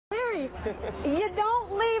You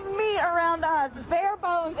don't leave meat around us. Bare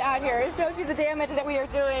bones out here. It shows you the damage that we are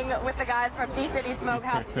doing with the guys from D-City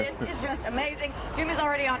Smokehouse. This is just amazing. Jimmy's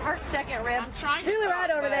already on her second rib. Julie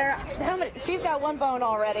right over there. How many? She's got one bone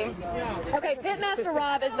already. Okay, Pitmaster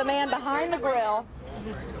Rob is the man behind the grill.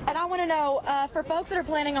 And I want to know, for folks that are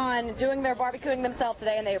planning on doing their barbecuing themselves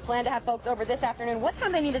today and they plan to have folks over this afternoon, what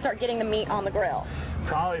time they need to start getting the meat on the grill?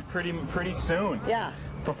 Probably pretty soon. Yeah.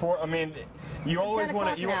 Before, I mean, you always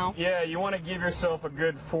want to, you want to give yourself a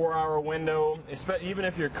good 4-hour window, even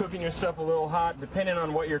if you're cooking yourself a little hot. Depending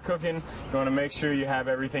on what you're cooking, you want to make sure you have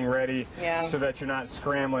everything ready so that you're not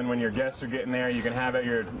scrambling when your guests are getting there. You can have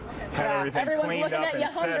everything cleaned up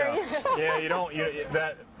and set up. Yeah, you don't.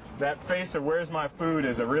 That face of "where's my food"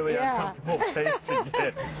 is a really uncomfortable face to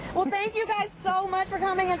get. Well, thank you guys so much for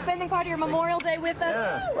coming and spending part of your Memorial Day with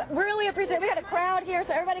us. Yeah. Really appreciate it. We got a crowd here,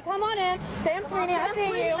 so everybody come on in. Sam Sweeney, I see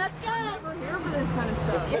you. Let's go. We're here for this kind of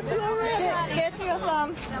stuff. Get you a rib. Get you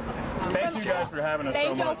some. Thank you guys for having us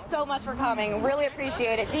so much. Thank you so much for coming. Really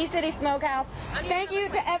appreciate it. D-City Smokehouse. Thank you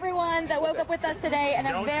to everyone that woke up with us today, and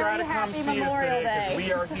a very happy Memorial Day.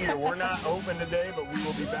 We are here. We're not open today, but we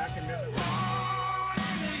will be back in business.